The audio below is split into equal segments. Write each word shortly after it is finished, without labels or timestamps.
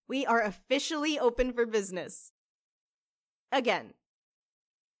We are officially open for business. Again.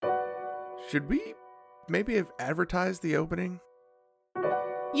 Should we maybe have advertised the opening?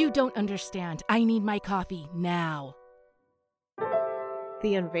 You don't understand. I need my coffee now.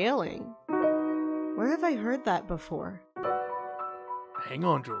 The unveiling? Where have I heard that before? Hang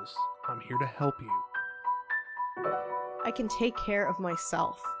on, Jules. I'm here to help you. I can take care of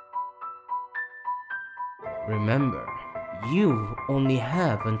myself. Remember, you only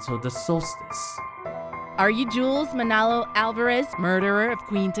have until the solstice. Are you Jules Manalo Alvarez, murderer of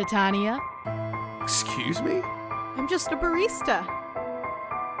Queen Titania? Excuse me? I'm just a barista.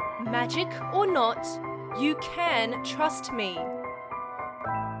 Magic or not, you can trust me.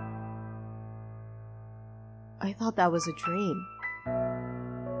 I thought that was a dream.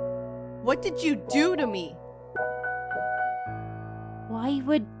 What did you do to me? Why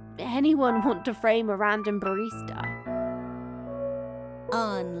would anyone want to frame a random barista?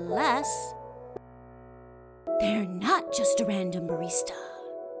 Unless they're not just a random barista.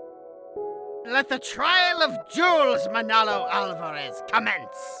 Let the trial of Jules Manalo Alvarez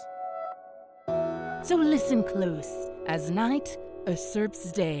commence. So listen close, as night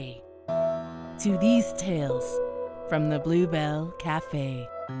usurps day, to these tales from the Bluebell Cafe.